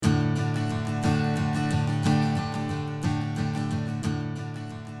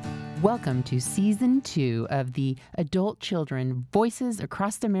Welcome to Season 2 of the Adult Children Voices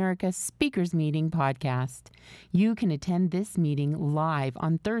Across America Speakers Meeting podcast. You can attend this meeting live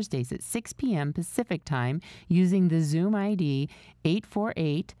on Thursdays at 6 p.m. Pacific Time using the Zoom ID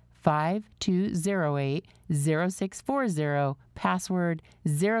 848-5208-0640, password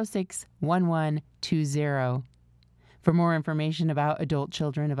 061120. For more information about adult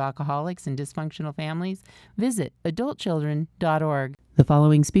children of alcoholics and dysfunctional families, visit adultchildren.org. The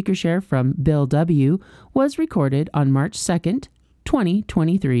following speaker share from Bill W. was recorded on March 2nd,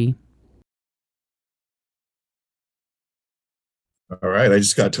 2023. All right, I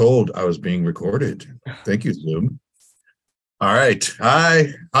just got told I was being recorded. Thank you, Zoom. All right.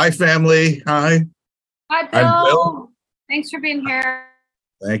 Hi, family. Hi. Hi, Bill. I'm Bill. Thanks for being here.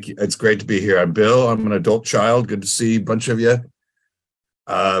 Thank you. It's great to be here. I'm Bill. I'm an adult child. Good to see a bunch of you.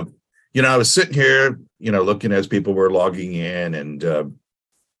 I was sitting here, looking as people were logging in, and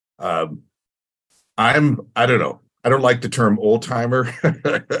I don't know. I don't like the term old timer,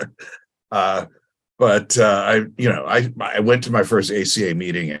 but I went to my first ACA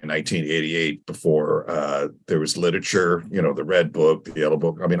meeting in 1988 before there was literature, the red book, the yellow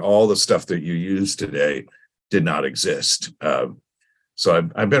book. I mean, all the stuff that you use today did not exist. So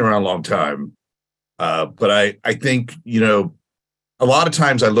I've been around a long time, but I think, a lot of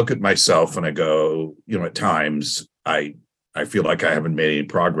times I look at myself and I go, at times I feel like I haven't made any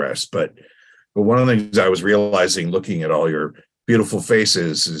progress. But one of the things I was realizing looking at all your beautiful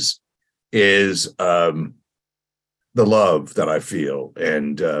faces is the love that I feel,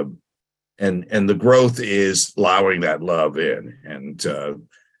 and the growth is allowing that love in. And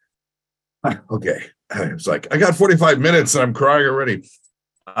okay, it's like I got 45 minutes and I'm crying already.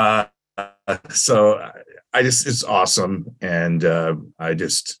 So it's awesome. And I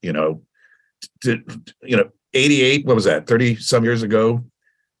just, 88, what was that, 30 some years ago,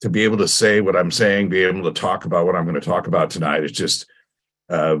 to be able to say what I'm saying, be able to talk about what I'm going to talk about tonight. It's just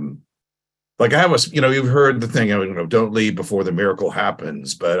like I have you've heard the thing, don't leave before the miracle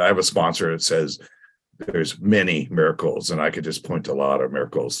happens, but I have a sponsor that says there's many miracles, and I could just point to a lot of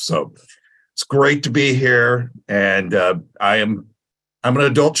miracles. So it's great to be here. And I'm an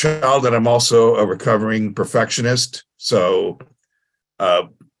adult child, and I'm also a recovering perfectionist. So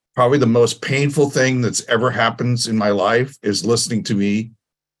probably the most painful thing that's ever happens in my life is listening to me,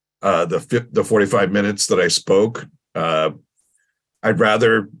 the 45 minutes that I spoke. I'd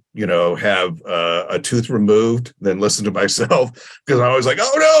rather, have a tooth removed than listen to myself, because I was like,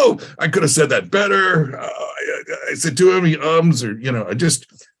 oh no, I could have said that better. I said too many ums, or, I just,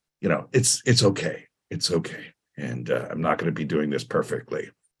 it's okay. It's okay. And I'm not going to be doing this perfectly.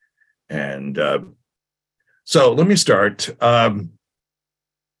 And so let me start.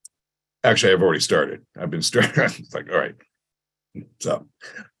 Actually, I've already started. I've been starting. It's like, all right. So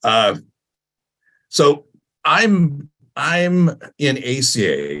I'm in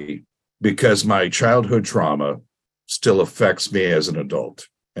ACA because my childhood trauma still affects me as an adult,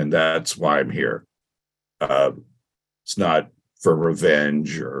 and that's why I'm here. It's not for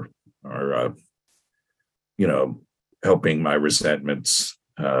revenge or helping my resentments.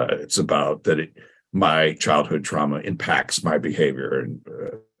 It's about that my childhood trauma impacts my behavior, and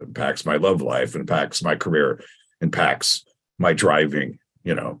impacts my love life, impacts my career, impacts my driving.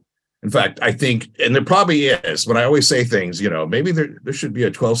 In fact, I think, and there probably is, when I always say things, maybe there should be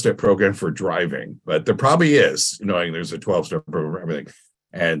a 12-step program for driving, but there probably is, there's a 12-step program for everything.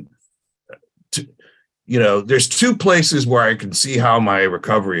 And there's two places where I can see how my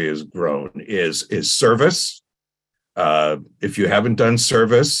recovery has grown is service. If you haven't done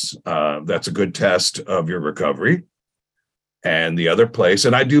service, that's a good test of your recovery. And the other place,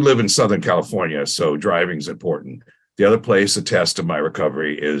 and I do live in Southern California, so driving is important. The other place, a test of my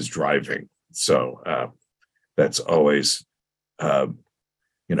recovery, is driving. So that's always,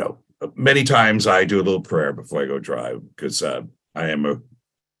 many times I do a little prayer before I go drive, because I'm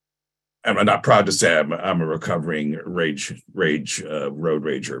not proud to say I'm a recovering road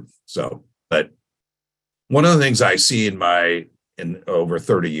rager. So, but one of the things I see in over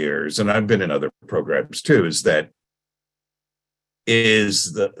 30 years, and I've been in other programs too,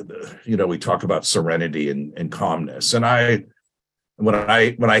 is we talk about serenity and calmness. And when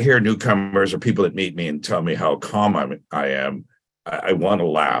I hear newcomers or people that meet me and tell me how calm I am, I want to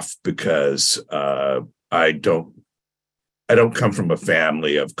laugh, because I don't come from a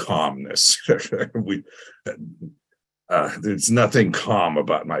family of calmness. There's nothing calm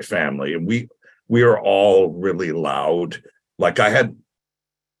about my family, and we are all really loud. Like I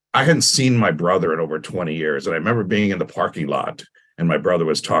hadn't seen my brother in over 20 years, and I remember being in the parking lot, and my brother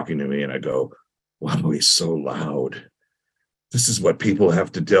was talking to me, and I go, "Wow, he's so loud." this is what people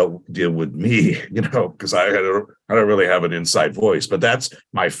have to deal with me, because I don't really have an inside voice. But that's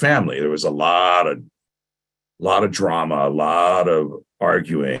my family. There was a lot of drama, a lot of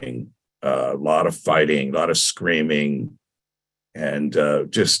arguing, a lot of fighting, a lot of screaming, and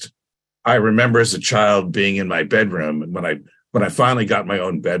I remember as a child being in my bedroom, and when I finally got my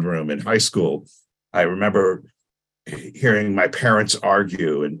own bedroom in high school, I remember hearing my parents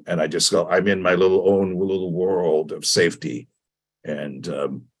argue, and I just felt I'm in my own little world of safety.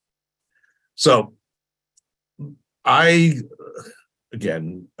 And so I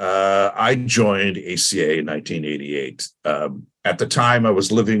joined ACA in 1988. At the time, I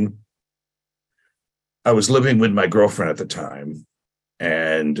was living with my girlfriend at the time,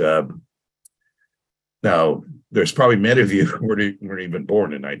 and now there's probably many of you who weren't even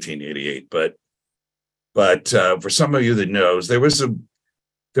born in 1988, but for some of you that knows, there was a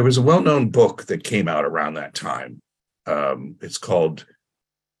well-known book that came out around that time. It's called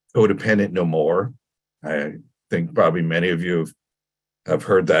Codependent No More. I think probably many of you have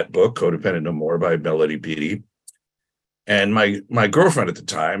heard that book, Codependent No More by Melody Beattie. And my girlfriend at the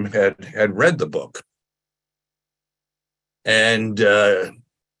time had read the book. And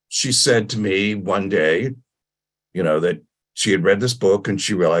she said to me one day, that she had read this book and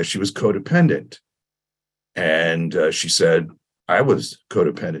she realized she was codependent. And she said, I was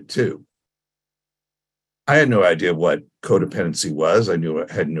codependent too. I had no idea what codependency was. I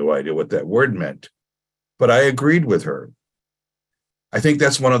had no idea what that word meant, but I agreed with her. I think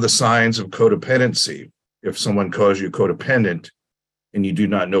that's one of the signs of codependency. If someone calls you codependent and you do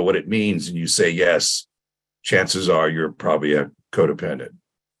not know what it means and you say yes, chances are you're probably a codependent.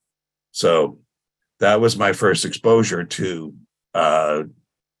 So that was my first exposure to, to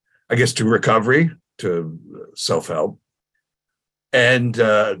recovery, to self-help. And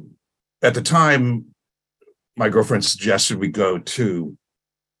at the time, my girlfriend suggested we go to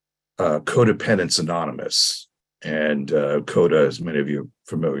Codependence Anonymous, and CODA, as many of you are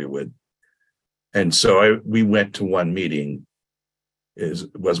familiar with. And so we went to one meeting,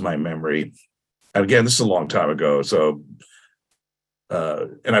 was my memory. And again, this is a long time ago. So,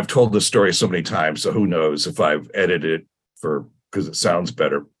 and I've told this story so many times, so who knows if I've edited it because it sounds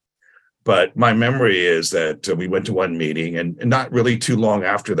better. But my memory is that we went to one meeting, and not really too long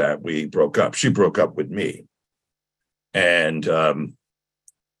after that, we broke up. She broke up with me. And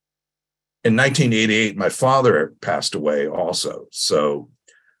in 1988, my father passed away also. So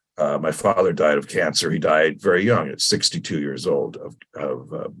my father died of cancer. He died very young, at 62 years old,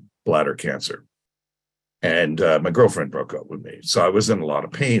 of bladder cancer. And my girlfriend broke up with me. So I was in a lot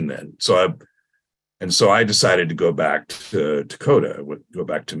of pain then. So I decided to go back to CODA, go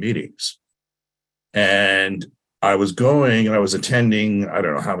back to meetings. And I was going and I was attending, I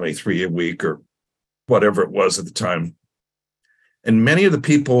don't know how many, 3 a week or whatever it was at the time. And many of the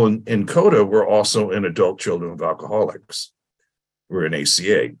people in CODA were also in adult children of alcoholics. We're in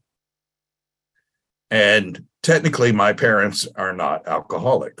ACA. And technically, my parents are not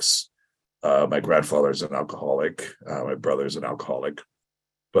alcoholics. My grandfather's an alcoholic. My brother's an alcoholic.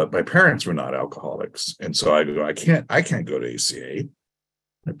 But my parents were not alcoholics. And so I go, I can't go to ACA.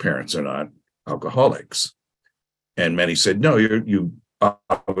 My parents are not alcoholics. And many said, no, you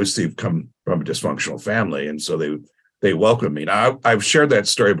obviously have come from a dysfunctional family. And so they welcomed me. Now, I've shared that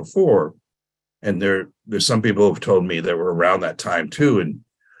story before, and there's some people who've told me that were around that time too,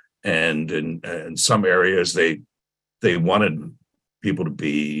 and in some areas they wanted people to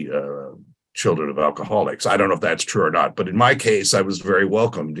be children of alcoholics. I don't know if that's true or not, but in my case, I was very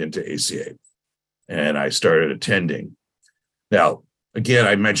welcomed into ACA, and I started attending. Now, again,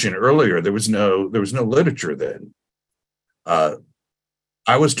 I mentioned earlier there was no literature then.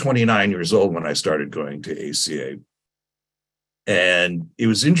 I was 29 years old when I started going to ACA. And it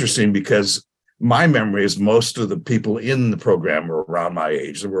was interesting because my memory is most of the people in the program were around my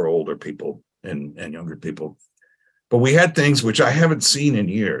age. There were older people and younger people. But we had things which I haven't seen in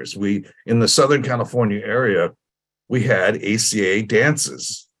years. In the Southern California area, we had ACA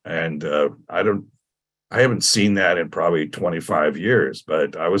dances. And I haven't seen that in probably 25 years,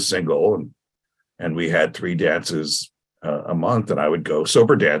 but I was single and we had 3 dances a month, and I would go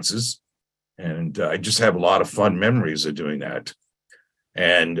sober dances. And I just have a lot of fun memories of doing that.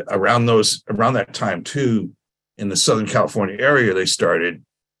 And around that time too, in the Southern California area, they started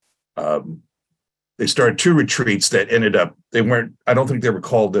 2 retreats that ended up, I don't think they were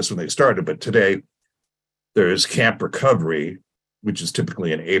called this when they started, but today there's Camp Recovery, which is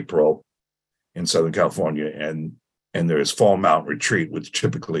typically in April in Southern California, and there's Fall Mountain Retreat, which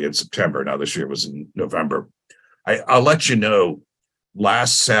typically in September. Now this year was in November. I'll let you know,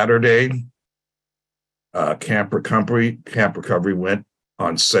 last Saturday, Camp Recovery went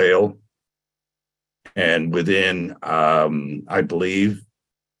on sale, and within I believe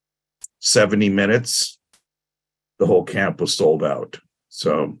 70 minutes, the whole camp was sold out.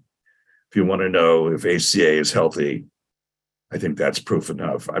 So if you want to know if ACA is healthy, I think that's proof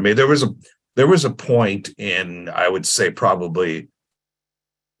enough. I mean, there was a point in, I would say, probably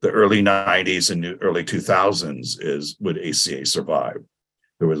the early 90s and early 2000s is, would ACA survive?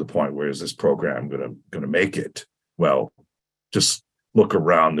 There was a point where, is this program going to make it? Well, just look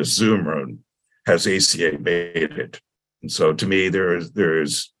around the Zoom room. Has ACA made it? And so to me,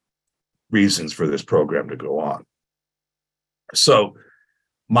 there's reasons for this program to go on. So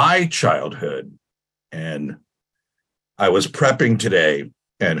my childhood, and I was prepping today,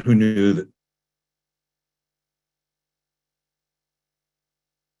 and who knew that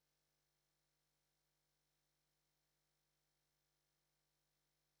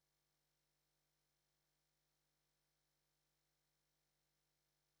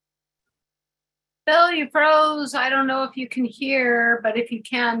Bill, you froze. I don't know if you can hear, but if you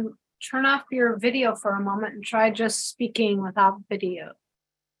can, turn off your video for a moment and try just speaking without video.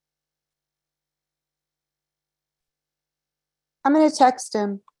 I'm going to text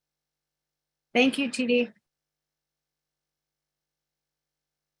him. Thank you, TD.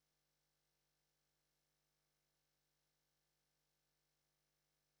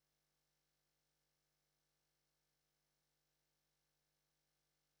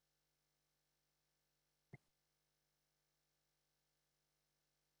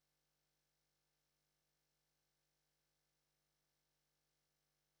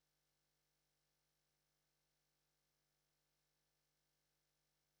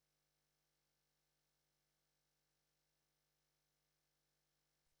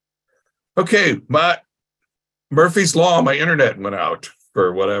 okay, my Murphy's Law, my internet went out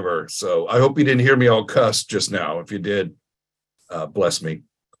for whatever. So I hope you didn't hear me all cuss just now. If you did, bless me.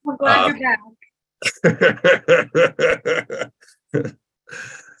 I'm glad you're back.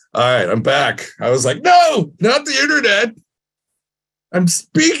 All right, I'm back. I was like, no, not the internet. I'm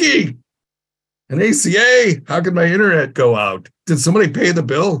speaking. An ACA, how could my internet go out? Did somebody pay the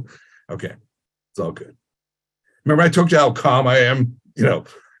bill? Okay, it's all good. Remember I told you how calm I am? You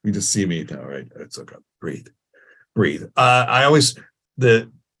just see me now, right? It's okay. Breathe. I always, the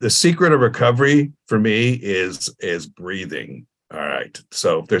secret of recovery for me is breathing. All right.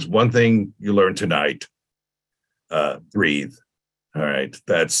 So if there's one thing you learn tonight, breathe. All right.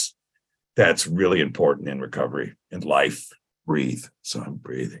 That's really important in recovery, in life. Breathe. So I'm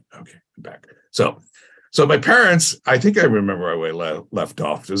breathing. Okay, I'm back. So my parents, I think I remember where I left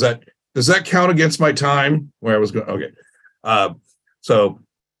off. Does that count against my time where I was going? Okay.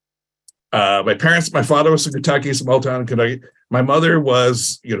 My parents, my father was from Kentucky, small town in Kentucky. My mother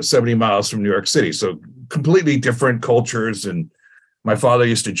was, 70 miles from New York City. So completely different cultures. And my father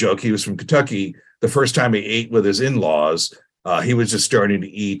used to joke, he was from Kentucky. The first time he ate with his in-laws, he was just starting to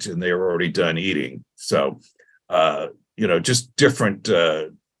eat and they were already done eating. So, just different.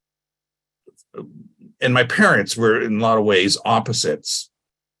 And my parents were in a lot of ways opposites.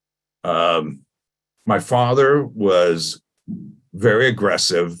 My father was very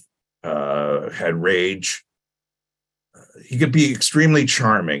aggressive, had rage. He could be extremely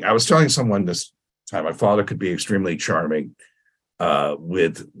charming. I was telling someone this time, my father could be extremely charming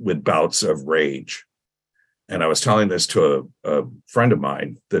with bouts of rage. And I was telling this to a friend of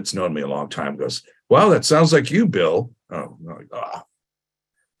mine that's known me a long time, goes, wow, that sounds like you, Bill. Oh, I'm like, oh.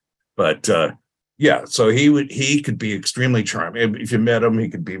 But yeah, so he could be extremely charming. If you met him, he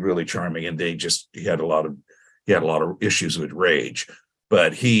could be really charming. And he had a lot of issues with rage.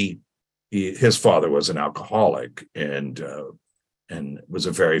 But his father was an alcoholic and was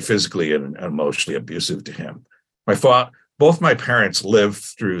a very physically and emotionally abusive to him. Both my parents lived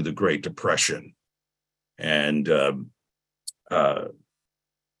through the Great Depression. And the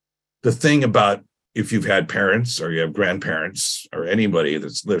thing about, if you've had parents or you have grandparents or anybody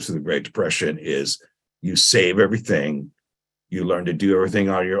that's lived through the Great Depression, is you save everything, you learn to do everything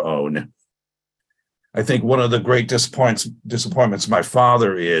on your own. I think one of the great disappointments of my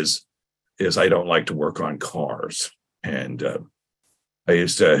father is I don't like to work on cars. And I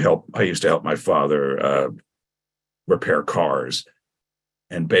used to help my father repair cars.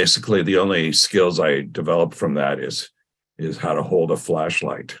 And basically the only skills I developed from that is how to hold a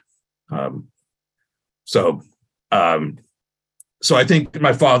flashlight. So I think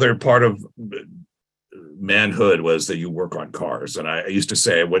my father, part of manhood was that you work on cars. And I used to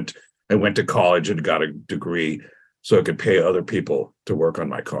say I went to college and got a degree so I could pay other people to work on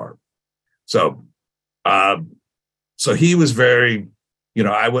my car. So he was very,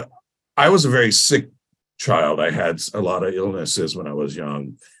 I was a very sick child. I had a lot of illnesses when I was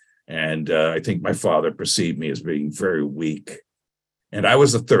young. And I think my father perceived me as being very weak. And I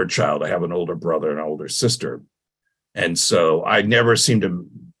was the third child. I have an older brother and an older sister. And so I never seemed to,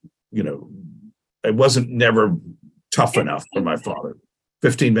 I wasn't never tough enough for my father.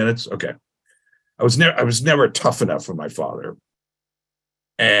 15 minutes? Okay. I was never tough enough for my father.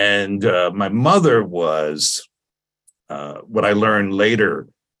 And my mother was, what I learned later,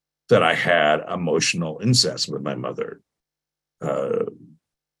 that I had emotional incest with my mother.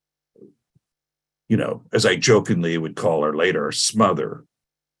 As I jokingly would call her later, smother.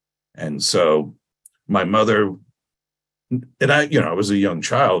 And so my mother, and I was a young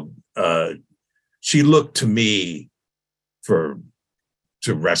child, she looked to me to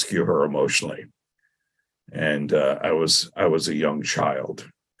rescue her emotionally. And I was a young child.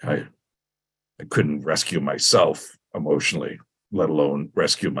 I couldn't rescue myself emotionally, let alone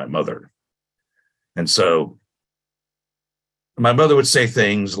rescue my mother. And so my mother would say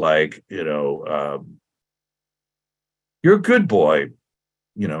things like, you're a good boy.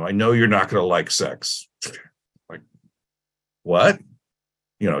 I know you're not going to like sex. Like, what?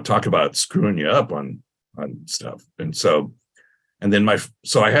 Talk about screwing you up on stuff. And then I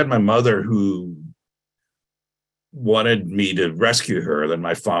had my mother who wanted me to rescue her, then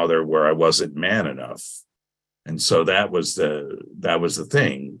my father where I wasn't man enough. And so that was the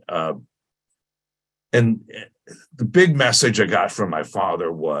thing. And the big message I got from my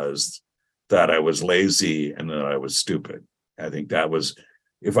father was that I was lazy and that I was stupid. I think that was,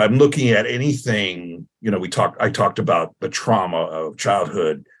 if I'm looking at anything, I talked about the trauma of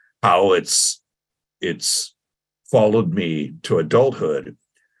childhood, how it's followed me to adulthood,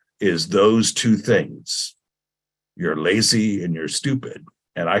 is those two things. You're lazy and you're stupid.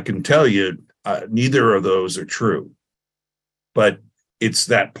 And I can tell you, neither of those are true. But it's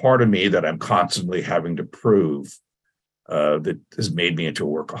that part of me that I'm constantly having to prove that has made me into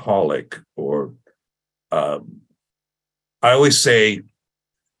a workaholic. Or I always say,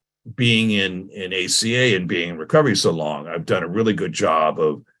 being in ACA and being in recovery so long, I've done a really good job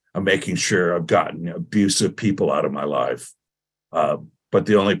of making sure I've gotten abusive people out of my life. But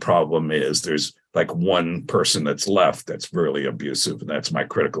the only problem is there's like one person that's left that's really abusive, and that's my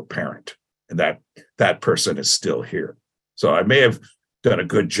critical parent. And that person is still here. So I may have done a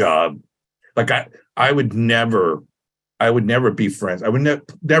good job. Like I would never be friends. I would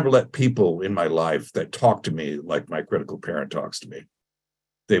never let people in my life that talk to me like my critical parent talks to me.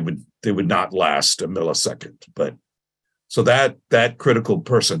 They would not last a millisecond. But so that critical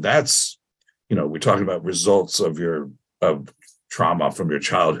person, that's, we're talking about results of trauma from your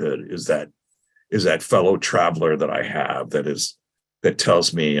childhood, is that fellow traveler that I have that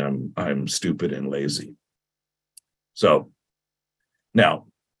tells me I'm stupid and lazy. So now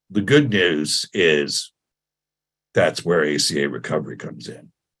the good news is that's where ACA recovery comes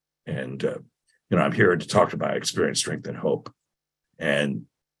in. And, I'm here to talk about experience, strength, and hope. And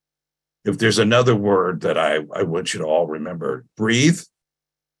if there's another word that I want you to all remember, breathe,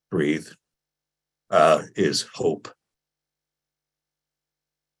 is hope.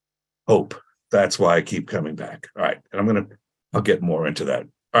 Hope. That's why I keep coming back. All right. And I'll get more into that.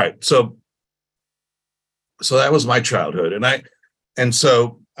 All right. So that was my childhood. And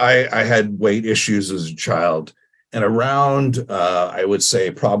so I had weight issues as a child. And around, I would say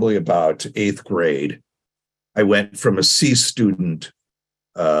probably about 8th grade, I went from a C student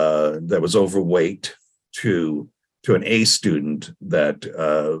that was overweight to an A student that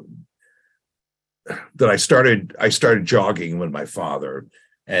I started jogging with my father.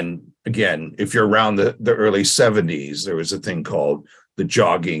 And again, if you're around the early 70s, there was a thing called the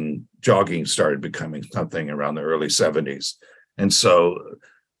jogging. Jogging started becoming something around the early 70s. And so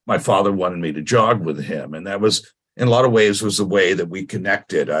my father wanted me to jog with him. And that was, in a lot of ways, was the way that we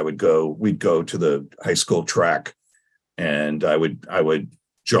connected. We'd go to the high school track, and I would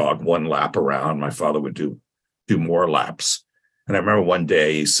jog one lap around. My father would do more laps. And I remember one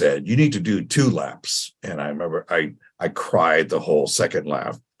day he said, "You need to do 2 laps." And I remember I cried the whole second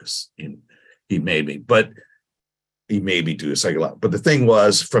lap because he made me do a second lap. But the thing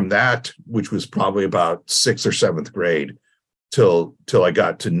was, from that, which was probably about 6th or 7th grade, till I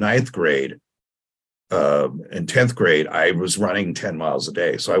got to 9th grade and 10th grade, I was running 10 miles a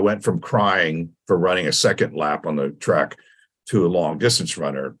day. So I went from crying for running a second lap on the track to a long distance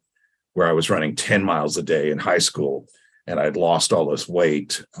runner, where I was running 10 miles a day in high school. And I'd lost all this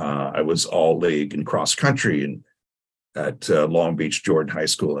weight. I was all league in cross country at Long Beach Jordan High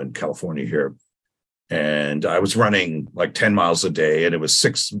School in California here. And I was running like 10 miles a day, and it was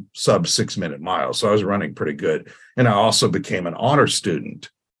sub 6 minute miles. So I was running pretty good. And I also became an honor student.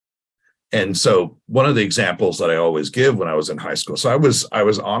 And so one of the examples that I always give when I was in high school, so I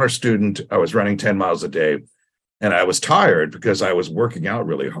was honor student, I was running 10 miles a day, and I was tired because I was working out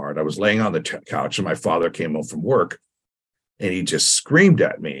really hard. I was laying on the couch and my father came home from work and he just screamed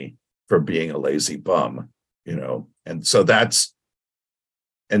at me for being a lazy bum, And so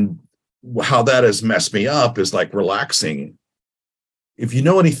and how that has messed me up is like relaxing. If you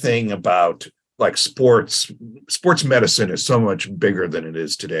know anything about like sports medicine is so much bigger than it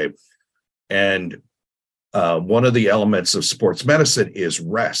is today. And one of the elements of sports medicine is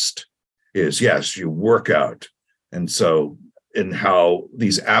rest, yes, you work out. And so in how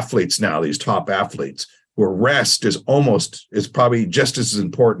these athletes now, these top athletes, where rest is probably just as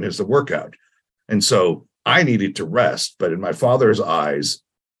important as the workout. And so I needed to rest, but in my father's eyes,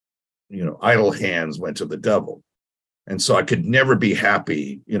 idle hands went to the devil. And so I could never be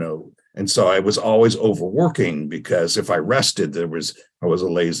happy, and so I was always overworking because if I rested, I was a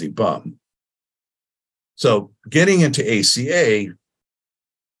lazy bum. So getting into ACA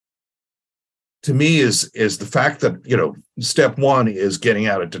to me is the fact that, step one is getting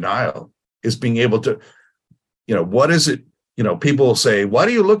out of denial, is being able to, what is it? People will say, why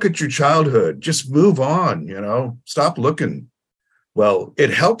do you look at your childhood? Just move on, stop looking. Well,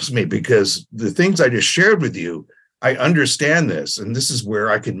 it helps me because the things I just shared with you, I understand this, and this is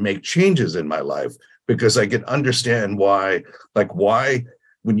where I can make changes in my life because I can understand why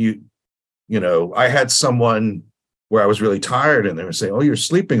when I had someone where I was really tired and they were saying, oh, you're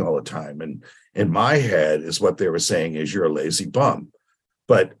sleeping all the time. And in my head is what they were saying is you're a lazy bum.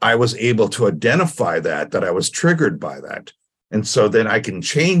 But I was able to identify that I was triggered by that. And so then I can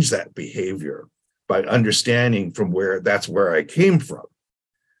change that behavior by understanding from that's where I came from.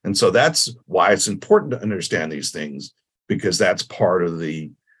 And so that's why it's important to understand these things, because that's part of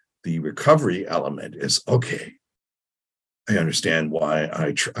the recovery element is, okay, I understand why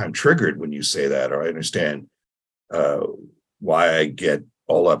I'm triggered when you say that, or I understand why I get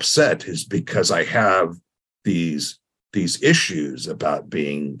all upset is because I have these issues about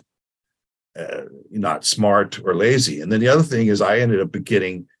being not smart or lazy. And then the other thing is I ended up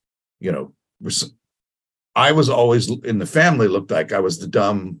getting, I was always in the family looked like I was the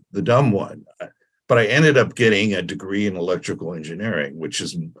dumb one, but I ended up getting a degree in electrical engineering, which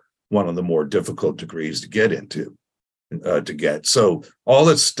is one of the more difficult degrees to get into. So all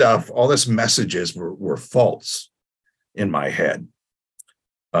this stuff, all this messages were false in my head.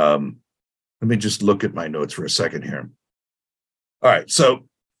 Let me just look at my notes for a second here. All right, so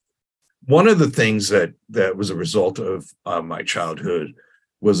one of the things that was a result of my childhood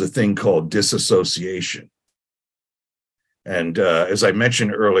was a thing called disassociation. And as I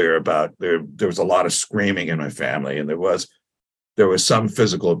mentioned earlier about there was a lot of screaming in my family, and there was some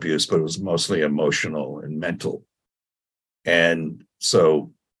physical abuse, but it was mostly emotional and mental. And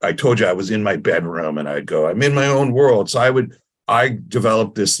so I told you I was in my bedroom and I'd go, I'm in my own world. So I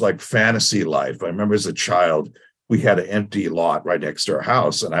developed this like fantasy life. I remember as a child, we had an empty lot right next to our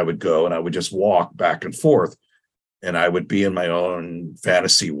house, and I would go and I would just walk back and forth, and I would be in my own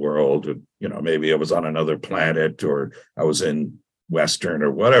fantasy world. Maybe I was on another planet, or I was in Western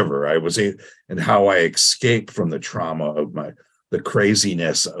or whatever. And how I escaped from the trauma of the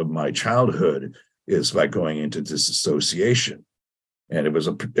craziness of my childhood is by going into disassociation. And it was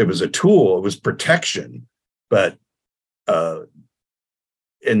a tool, it was protection, but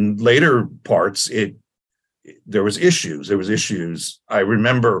in later parts, there was issues. I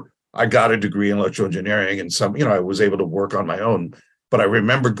remember I got a degree in electrical engineering, and I was able to work on my own. But I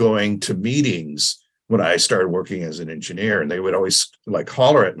remember going to meetings when I started working as an engineer, and they would always like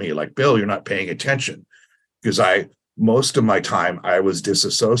holler at me like, Bill, you're not paying attention, because most of my time I was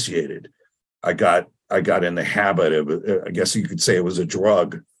disassociated. I got in the habit of, I guess you could say it was a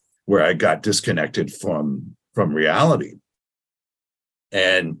drug, where I got disconnected from reality.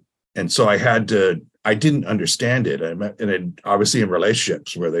 And so I didn't understand it. And obviously in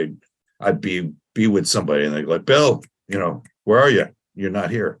relationships where I'd be with somebody and they'd go like, Bill, where are you? You're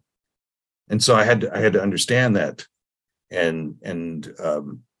not here. And so I had to understand that and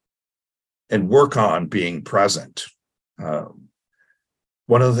work on being present.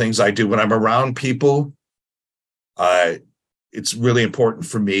 One of the things I do when I'm around people, it's really important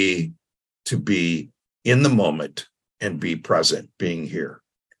for me to be in the moment and be present, being here.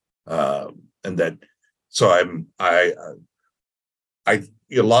 And that, so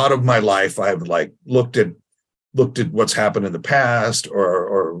a lot of my life, I've like looked at what's happened in the past,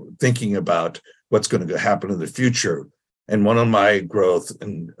 or thinking about what's going to happen in the future. And one of my growth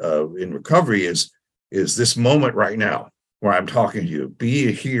in recovery is this moment right now where I'm talking to you.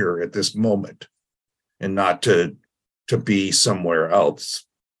 Be here at this moment, and not to be somewhere else.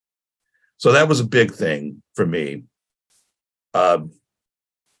 So that was a big thing for me.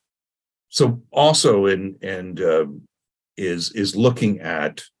 So also is looking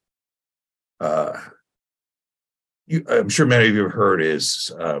at, I'm sure many of you have heard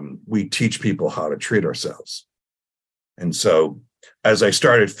is we teach people how to treat ourselves. And so as I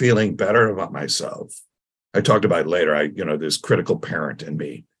started feeling better about myself, I talked about it later, this critical parent in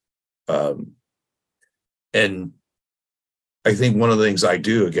me. And I think one of the things I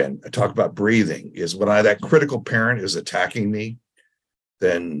do, again, I talk about breathing, is when that critical parent is attacking me,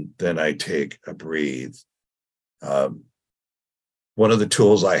 then I take a breathe. One of the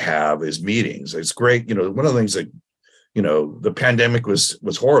tools I have is meetings. It's great. One of the things that, the pandemic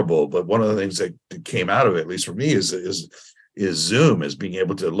was horrible, but one of the things that came out of it, at least for me, is Zoom, is being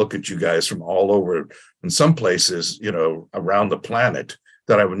able to look at you guys from all over, in some places, around the planet,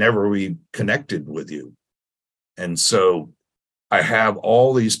 that I would never be connected with you. And so I have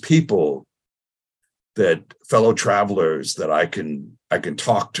all these people, that fellow travelers, that I can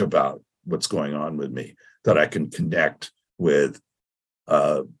talk to about what's going on with me, that I can connect with.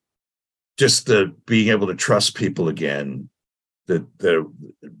 Just the being able to trust people again, that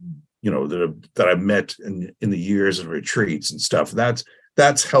I've met in the years of retreats and stuff. That's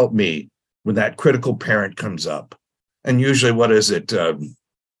helped me when that critical parent comes up. And usually, what is it?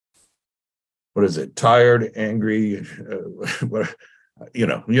 Tired, angry, that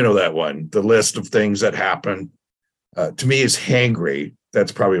one. The list of things that happen to me is hangry.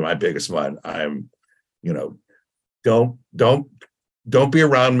 That's probably my biggest one. I'm, don't be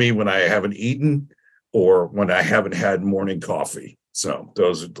around me when I haven't eaten or when I haven't had morning coffee. So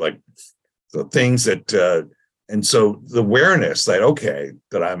those are like the things that, and so the awareness that, okay,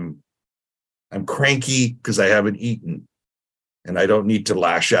 that I'm cranky because I haven't eaten, and I don't need to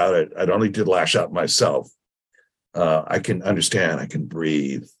lash out I don't need to lash out myself. I can understand, I can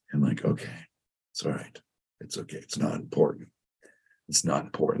breathe, and like, okay, it's all right. It's okay. It's not important. It's not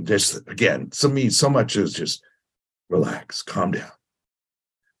important. This, again, so much is just relax, calm down,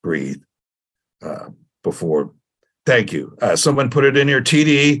 breathe before. Thank you. Someone put it in your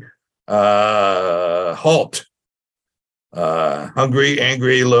TD. Halt. Hungry,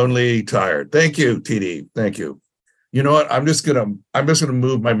 angry, lonely, tired. Thank you, TD. Thank you. You know what? I'm just gonna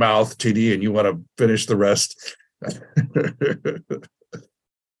move my mouth, TD, and you want to finish the rest. TD,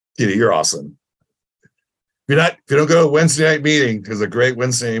 you're awesome. If you don't go to a Wednesday night meeting, there's a great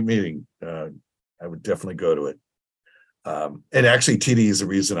Wednesday night meeting. I would definitely go to it. And actually, TD is the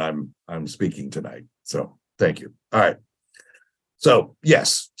reason I'm speaking tonight. So thank you. All right. So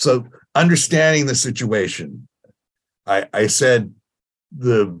yes. So understanding the situation, I said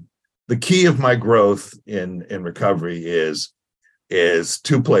the key of my growth in recovery is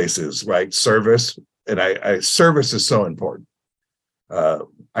two places, right? Service, and service is so important.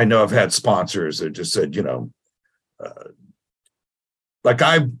 I know I've had sponsors that just said,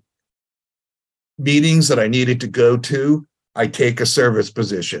 meetings that I needed to go to, I take a service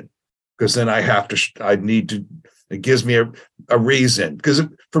position, because then it gives me a reason. Because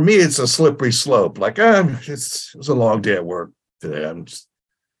for me, it's a slippery slope. Like, it was a long day at work today.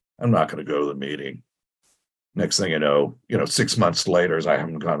 I'm not going to go to the meeting. Next thing I know, 6 months later, I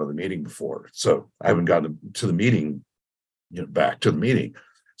haven't gone to the meeting before. So I haven't gone to the meeting, back to the meeting.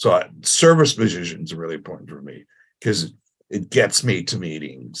 So service positions are really important for me, because it gets me to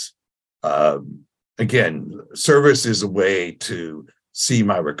meetings. Again, service is a way to see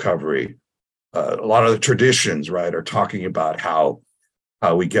my recovery. A lot of the traditions, right, are talking about how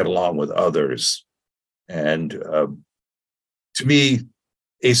we get along with others. And to me,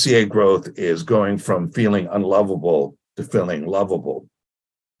 ACA growth is going from feeling unlovable to feeling lovable.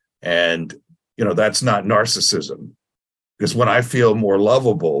 And, that's not narcissism, because when I feel more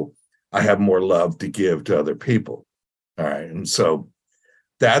lovable, I have more love to give to other people. All right. And so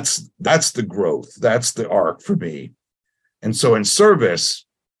that's the growth. That's the arc for me. And so in service,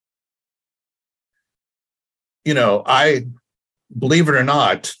 I, believe it or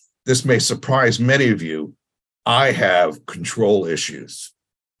not, this may surprise many of you, I have control issues.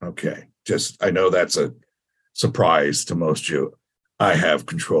 Okay. I know that's a surprise to most of you. I have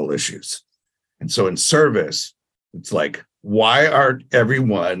control issues. And so in service, it's like, why aren't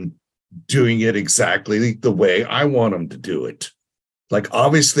everyone doing it exactly the way I want them to do it? Like,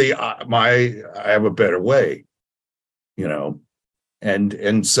 obviously, I have a better way,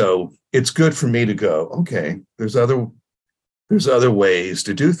 and so it's good for me to go, okay, there's other ways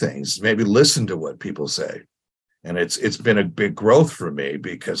to do things. Maybe listen to what people say, and it's been a big growth for me,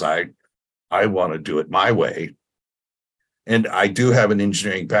 because I want to do it my way, and I do have an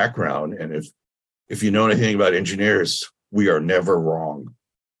engineering background, and if you know anything about engineers, we are never wrong.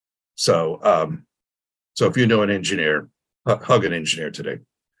 So if you know an engineer, hug an engineer today.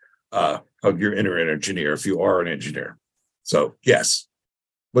 Hug your inner engineer if you are an engineer. So yes.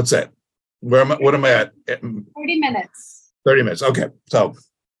 What's that? What am I at? 30 minutes. 30 minutes. Okay. So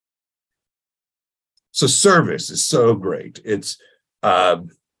service is so great. It's a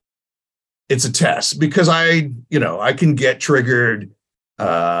test because I can get triggered.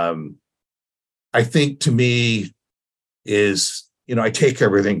 I think to me is, I take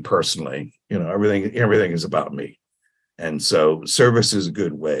everything personally. Everything is about me. And so service is a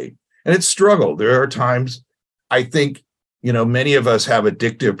good way. And it's struggle. There are times I think, many of us have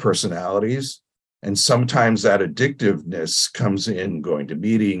addictive personalities. And sometimes that addictiveness comes in going to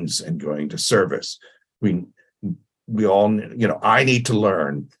meetings and going to service. We all, I need to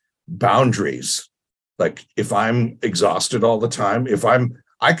learn boundaries. Like if I'm exhausted all the time,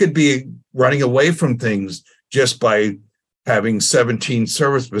 I could be running away from things just by having 17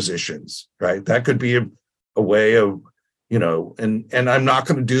 service positions, right? That could be a way of, and I'm not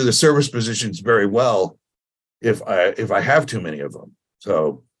going to do the service positions very well if I have too many of them.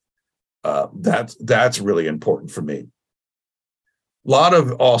 So that's really important for me. A lot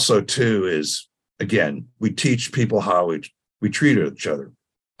of also too is, again, we teach people how we treat each other.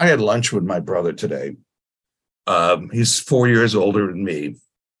 I had lunch with my brother today. He's 4 years older than me.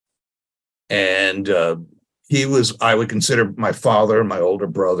 And I would consider my father, my older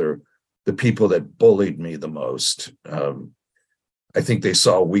brother, the people that bullied me the most. I think they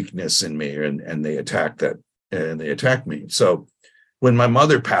saw weakness in me and they attacked me. So when my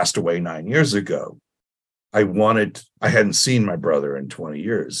mother passed away 9 years ago, I hadn't seen my brother in 20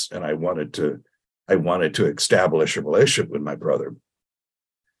 years, and I wanted to establish a relationship with my brother.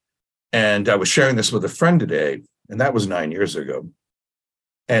 And I was sharing this with a friend today, and that was 9 years ago.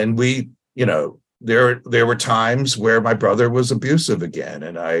 And there were times where my brother was abusive again,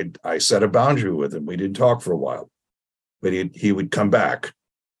 and I set a boundary with him. We didn't talk for a while, but he would come back,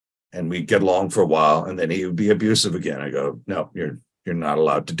 and we'd get along for a while, and then he would be abusive again. I go, no, you're not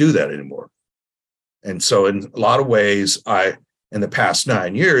allowed to do that anymore. And so in a lot of ways, in the past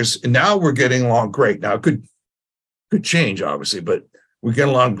 9 years, and now we're getting along great. Now it could change, obviously, but we get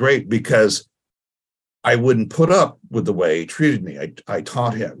along great because I wouldn't put up with the way he treated me. I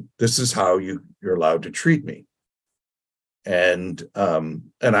taught him, this is how you're allowed to treat me. And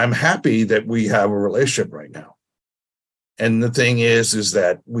I'm happy that we have a relationship right now. And the thing is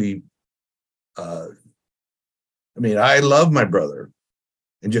that I love my brother.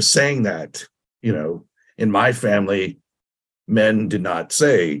 And just saying that, in my family, men did not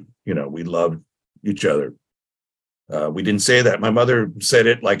say, we loved each other. We didn't say that. My mother said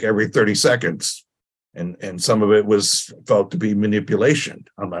it like every 30 seconds. And some of it was felt to be manipulation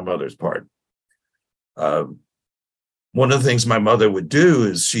on my mother's part. One of the things my mother would do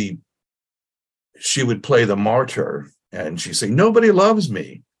is she would play the martyr, and she'd say, nobody loves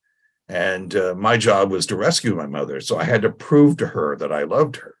me. And my job was to rescue my mother. So I had to prove to her that I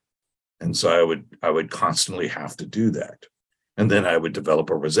loved her. And so I would constantly have to do that. And then I would develop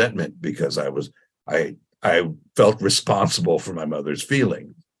a resentment because I felt responsible for my mother's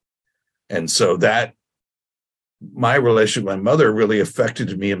feelings. And so that my relationship with my mother really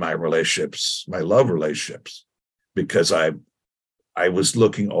affected me in my relationships, my love relationships, because I was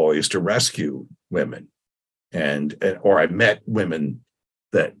looking always to rescue women, or I met women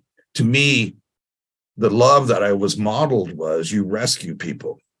that, to me, the love that I was modeled was you rescue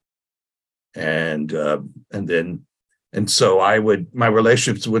people. And so my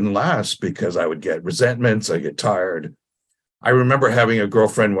relationships wouldn't last because I would get resentments, I get tired. I remember having a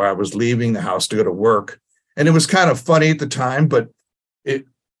girlfriend where I was leaving the house to go to work, and it was kind of funny at the time, but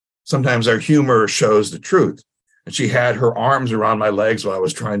sometimes our humor shows the truth. And she had her arms around my legs while I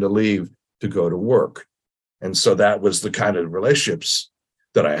was trying to leave to go to work. And so that was the kind of relationships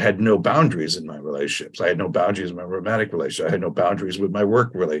that I had no boundaries in my relationships. I had no boundaries in my romantic relationship. I had no boundaries with my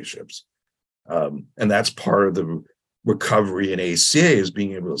work relationships. And that's part of the recovery in ACA, is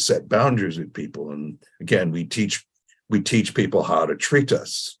being able to set boundaries with people. And again, we teach people how to treat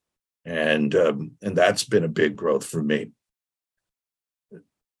us. And that's been a big growth for me.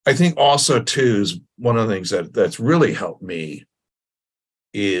 I think also too is one of the things that's really helped me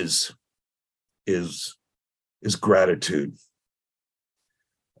is gratitude.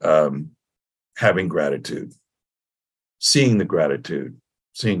 Having gratitude, seeing gratitude.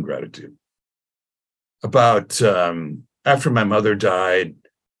 About after my mother died,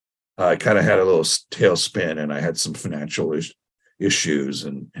 I kind of had a little tailspin, and I had some financial issues,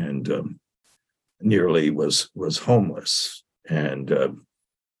 and nearly was homeless. And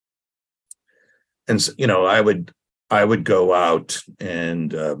I would go out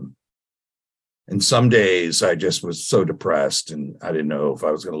and And some days I just was so depressed and I didn't know if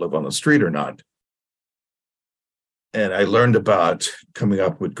I was going to live on the street or not. And I learned about coming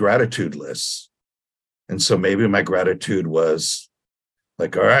up with gratitude lists. And so maybe my gratitude was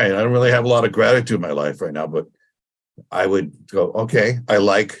like, all right, I don't really have a lot of gratitude in my life right now, but I would go, okay, I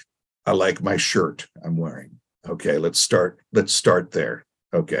like my shirt I'm wearing. Okay, let's start there.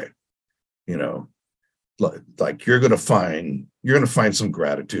 Okay. You know, like you're going to find some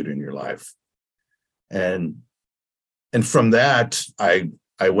gratitude in your life. And from that,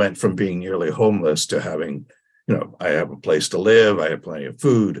 I went from being nearly homeless to having, I have a place to live, I have plenty of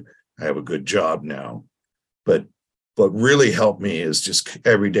food, I have a good job now. But what really helped me is just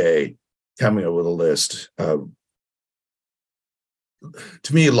every day coming up with a list. To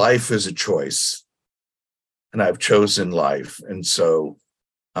me, life is a choice, and I've chosen life. And so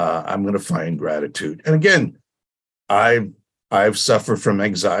I'm going to find gratitude. And again, I've suffered from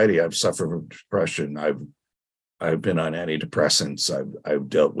anxiety. I've suffered from depression. I've been on antidepressants. I've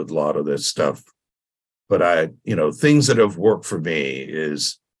dealt with a lot of this stuff. But things that have worked for me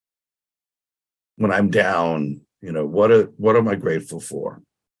is when I'm down, what am I grateful for?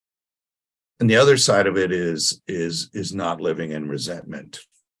 And the other side of it is not living in resentment.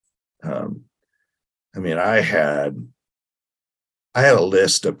 I had a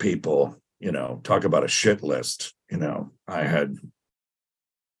list of people, talk about a shit list. I had,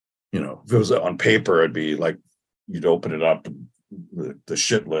 if it was on paper, it'd be like, you'd open it up, the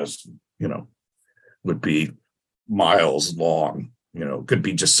shit list, would be miles long, could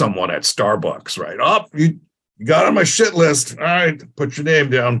be just someone at Starbucks, right? Oh, you got on my shit list. All right, put your name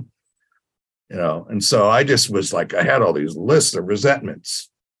down, and so I just was like, I had all these lists of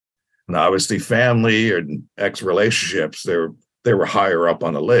resentments. And obviously family and ex-relationships, they were higher up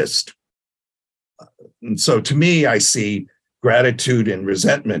on the list. And so to me, I see gratitude and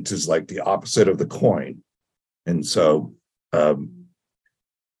resentment as like the opposite of the coin. And so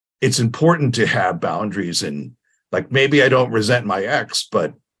it's important to have boundaries, and like, maybe I don't resent my ex,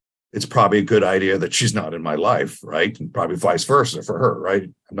 but it's probably a good idea that she's not in my life, right? And probably vice versa for her, right?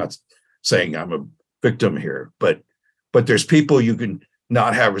 I'm not saying I'm a victim here, but there's people you can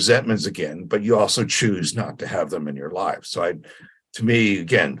not have resentments again, but you also choose not to have them in your life. So to me,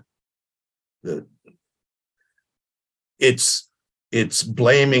 again, it's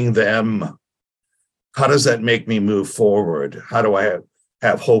blaming them. How does that make me move forward? How do I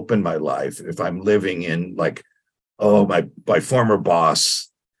have hope in my life if I'm living in like, oh, my former boss?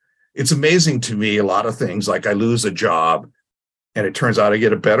 It's amazing to me, a lot of things, like I lose a job and it turns out I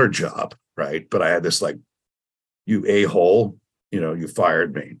get a better job, right? But I had this like, you a-hole, you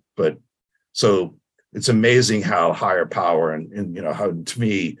fired me. But so it's amazing how higher power and how, to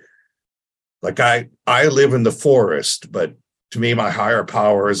me, like I live in the forest, but to me, my higher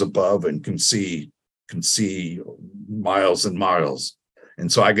power is above and can see miles and miles.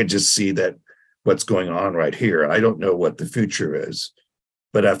 And so I could just see that what's going on right here. I don't know what the future is,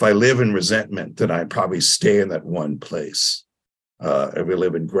 but if I live in resentment, then I probably stay in that one place. If I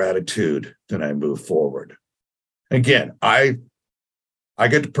live in gratitude, then I move forward. Again, I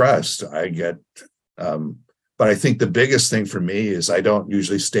get depressed. But I think the biggest thing for me is I don't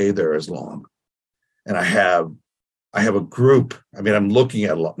usually stay there as long. And I have a group. I'm looking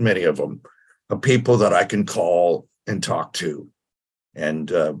at many of them, of people that I can call and talk to, and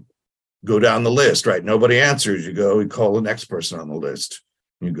go down the list, right? Nobody answers. You call the next person on the list.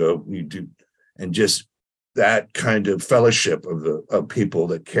 You do, and just that kind of fellowship of people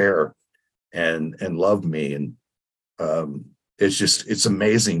that care and love me. And it's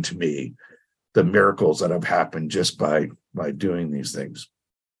amazing to me, the miracles that have happened just by doing these things.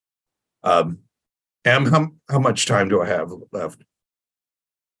 Em, how much time do I have left?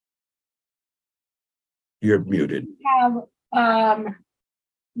 You're muted.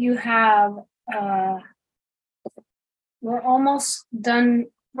 We're almost done.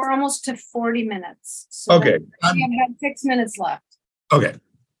 We're almost to 40 minutes. So okay. We have 6 minutes left. Okay.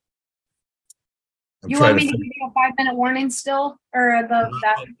 You want me to give you a 5-minute warning still? Or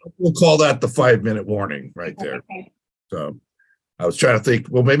we'll call that the 5-minute warning right there. Okay. So I was trying to think,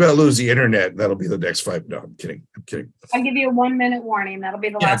 well, maybe I'll lose the internet. That'll be the next 5. No, I'm kidding. I'll give you a 1-minute warning. That'll be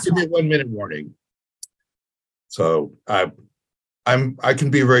the last one. Give me a 1-minute warning. So I can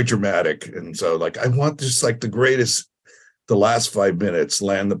be very dramatic. And so like, I want just like the last 5 minutes,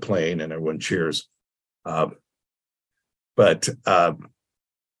 land the plane and everyone cheers. So if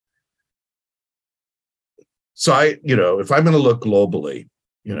I'm going to look globally,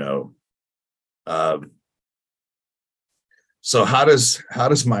 so how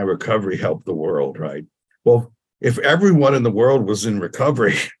does my recovery help the world, right? Well, if everyone in the world was in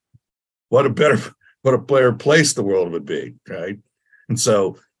recovery, what a better place the world would be, right? And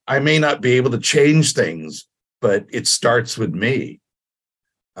so I may not be able to change things, but it starts with me.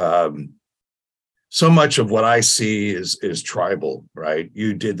 So much of what I see is tribal, right?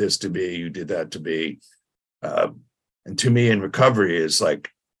 You did this to me, you did that to me. And to me, in recovery, is like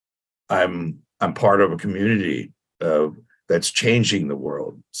I'm part of a community that's changing the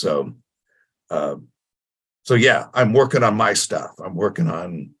world. So yeah, I'm working on my stuff. I'm working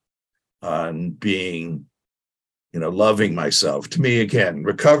on being, loving myself. To me, again,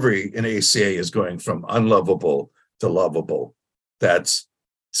 recovery in ACA is going from unlovable to lovable. That's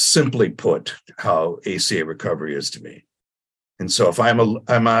simply put how ACA recovery is to me. And so if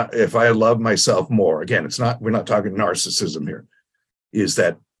if I love myself more, again, we're not talking narcissism here, is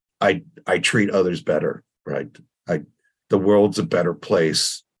that I treat others better, right? The world's a better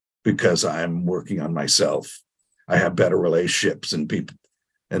place because I'm working on myself. I have better relationships and people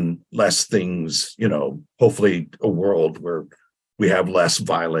and less things, hopefully a world where we have less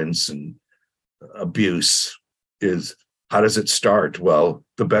violence and abuse. Is how does it start? Well,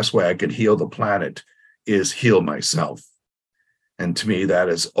 the best way I can heal the planet is heal myself. And to me, that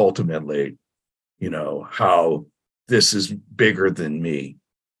is ultimately, how this is bigger than me.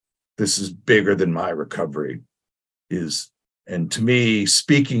 This is bigger than my recovery and to me,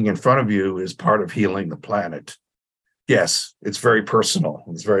 speaking in front of you is part of healing the planet. Yes, it's very personal.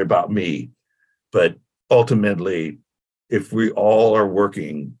 It's very about me. But ultimately, if we all are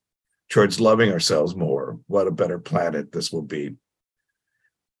working towards loving ourselves more, what a better planet this will be.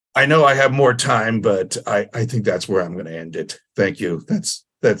 I know I have more time, but I think that's where I'm going to end it. Thank you.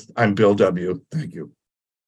 I'm Bill W. Thank you.